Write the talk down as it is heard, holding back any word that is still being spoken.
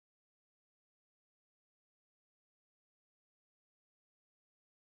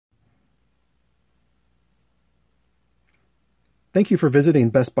Thank you for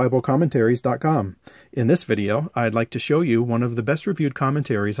visiting bestbiblecommentaries.com. In this video, I'd like to show you one of the best reviewed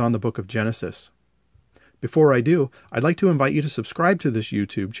commentaries on the book of Genesis. Before I do, I'd like to invite you to subscribe to this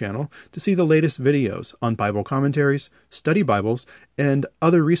YouTube channel to see the latest videos on Bible commentaries, study Bibles, and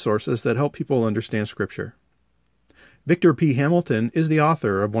other resources that help people understand Scripture. Victor P. Hamilton is the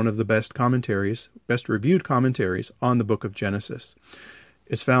author of one of the best reviewed commentaries on the book of Genesis.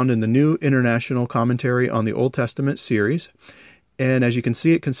 It's found in the New International Commentary on the Old Testament series, and as you can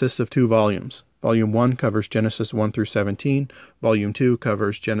see, it consists of 2 volumes. Volume 1 covers Genesis 1 through 17. Volume 2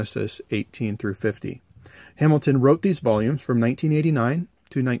 covers Genesis 18 through 50. Hamilton wrote these volumes from 1989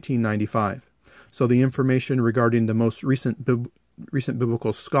 to 1995. So the information regarding the most recent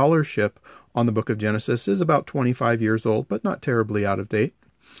biblical scholarship on the book of Genesis is about 25 years old, but not terribly out of date.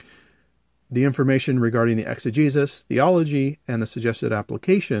 The information regarding the exegesis, theology, and the suggested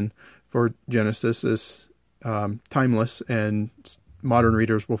application for Genesis is timeless, and modern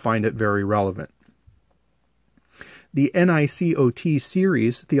readers will find it very relevant. The NICOT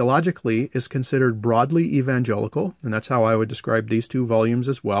series, theologically, is considered broadly evangelical, and that's how I would describe these 2 volumes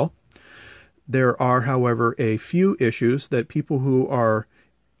as well. There are, however, a few issues that people who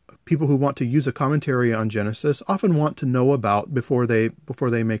want to use a commentary on Genesis often want to know about before they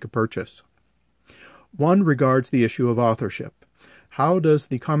make a purchase. One regards the issue of authorship. How does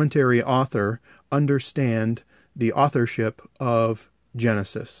the commentary author understand the authorship of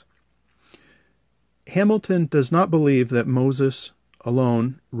Genesis? Hamilton does not believe that Moses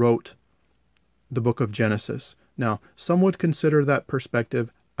alone wrote the book of Genesis. Now, some would consider that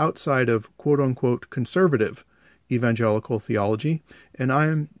perspective outside of quote-unquote conservative evangelical theology,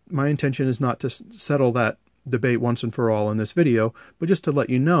 and my intention is not to settle that debate once and for all in this video, but just to let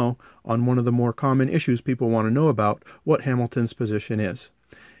you know on one of the more common issues people want to know about what Hamilton's position is.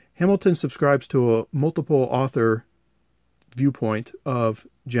 Hamilton subscribes to a multiple author viewpoint of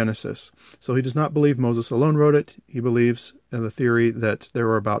Genesis. So he does not believe Moses alone wrote it. He believes in the theory that there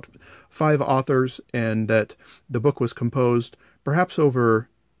were about 5 authors and that the book was composed perhaps over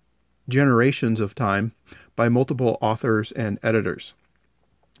generations of time by multiple authors and editors.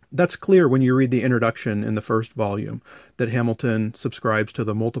 That's clear when you read the introduction in the first volume, that Hamilton subscribes to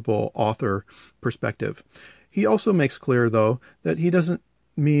the multiple author perspective. He also makes clear, though, that he doesn't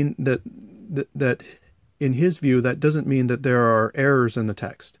mean that in his view, that doesn't mean that there are errors in the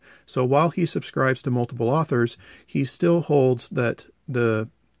text. So while he subscribes to multiple authors, he still holds that the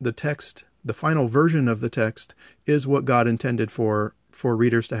text, the final version of the text, is what God intended for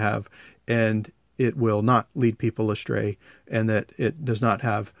readers to have, and it will not lead people astray, and that it does not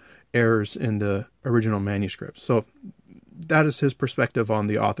have errors in the original manuscript. So that is his perspective on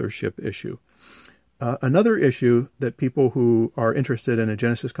the authorship issue. Another issue that people who are interested in a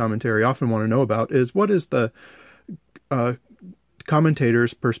Genesis commentary often want to know about is what is the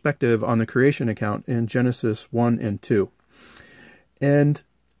commentator's perspective on the creation account in Genesis 1 and 2. And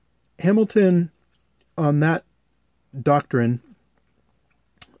Hamilton, on that doctrine,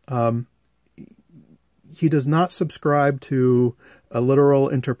 he does not subscribe to a literal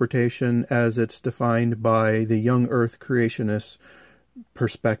interpretation as it's defined by the young earth creationist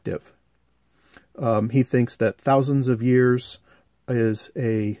perspective. He thinks that thousands of years is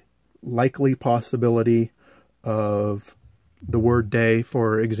a likely possibility of the word day,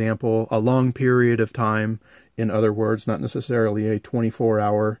 for example, a long period of time, in other words, not necessarily a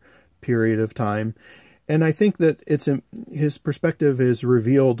 24-hour period of time. And I think that his perspective is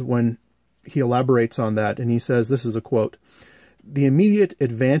revealed when he elaborates on that, and he says, this is a quote, "The immediate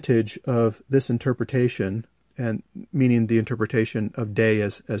advantage of this interpretation," and meaning the interpretation of day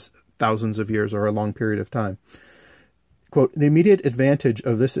as thousands of years or a long period of time, quote, "The immediate advantage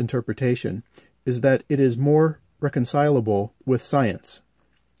of this interpretation is that it is more reconcilable with science,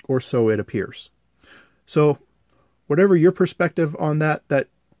 or so it appears." So whatever your perspective on that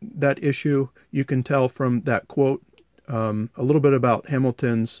issue, you can tell from that quote a little bit about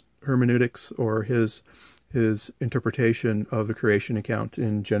Hamilton's hermeneutics, or his interpretation of the creation account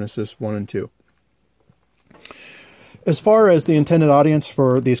in Genesis 1 and 2. As far as the intended audience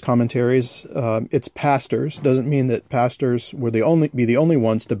for these commentaries, it's pastors. Doesn't mean that pastors will be the only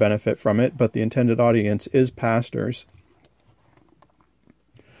ones to benefit from it, but the intended audience is pastors.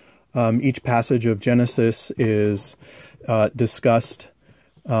 Each passage of Genesis is discussed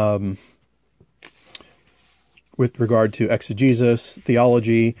with regard to exegesis,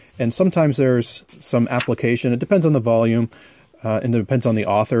 theology, and sometimes there's some application. It depends on the volume, and it depends on the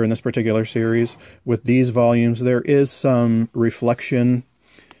author in this particular series. With these volumes, there is some reflection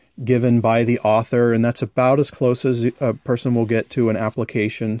given by the author, and that's about as close as a person will get to an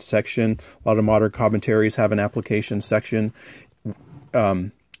application section. A lot of modern commentaries have an application section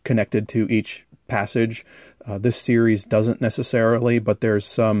connected to each passage. This series doesn't necessarily, but there's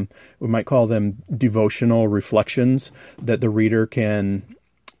some, we might call them devotional reflections that the reader can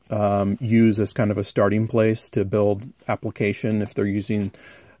use as kind of a starting place to build application if they're using,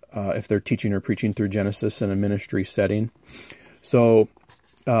 if they're teaching or preaching through Genesis in a ministry setting. So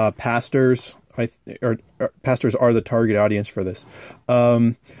pastors are the target audience for this.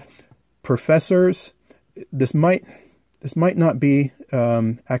 Professors, this might not be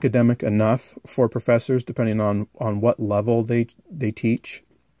academic enough for professors, depending on what level they teach.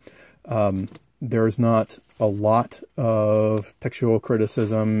 There's not a lot of textual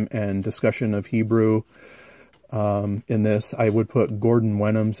criticism and discussion of Hebrew in this. I would put Gordon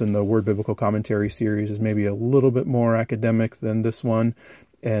Wenham's in the Word Biblical Commentary series as maybe a little bit more academic than this one.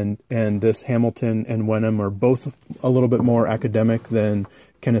 And this Hamilton and Wenham are both a little bit more academic than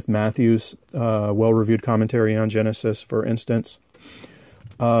Kenneth Matthews' well-reviewed commentary on Genesis, for instance.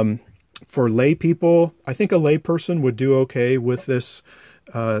 For lay people, I think a lay person would do okay with this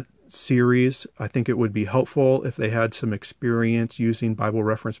series. I think it would be helpful if they had some experience using Bible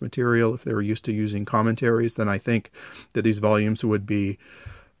reference material. If they were used to using commentaries, then I think that these volumes would be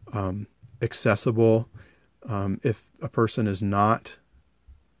accessible. If a person is not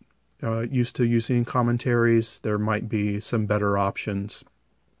used to using commentaries, there might be some better options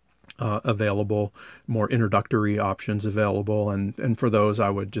available, more introductory options available, and for those I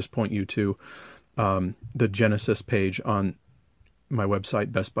would just point you to the Genesis page on my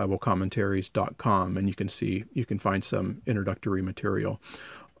website, bestbiblecommentaries.com, and you can find some introductory material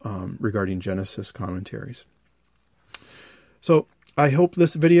regarding Genesis commentaries. So I hope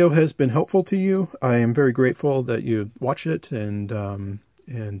this video has been helpful to you. I am very grateful that you watched it, and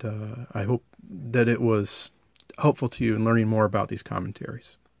I hope that it was helpful to you in learning more about these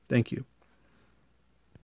commentaries. Thank you.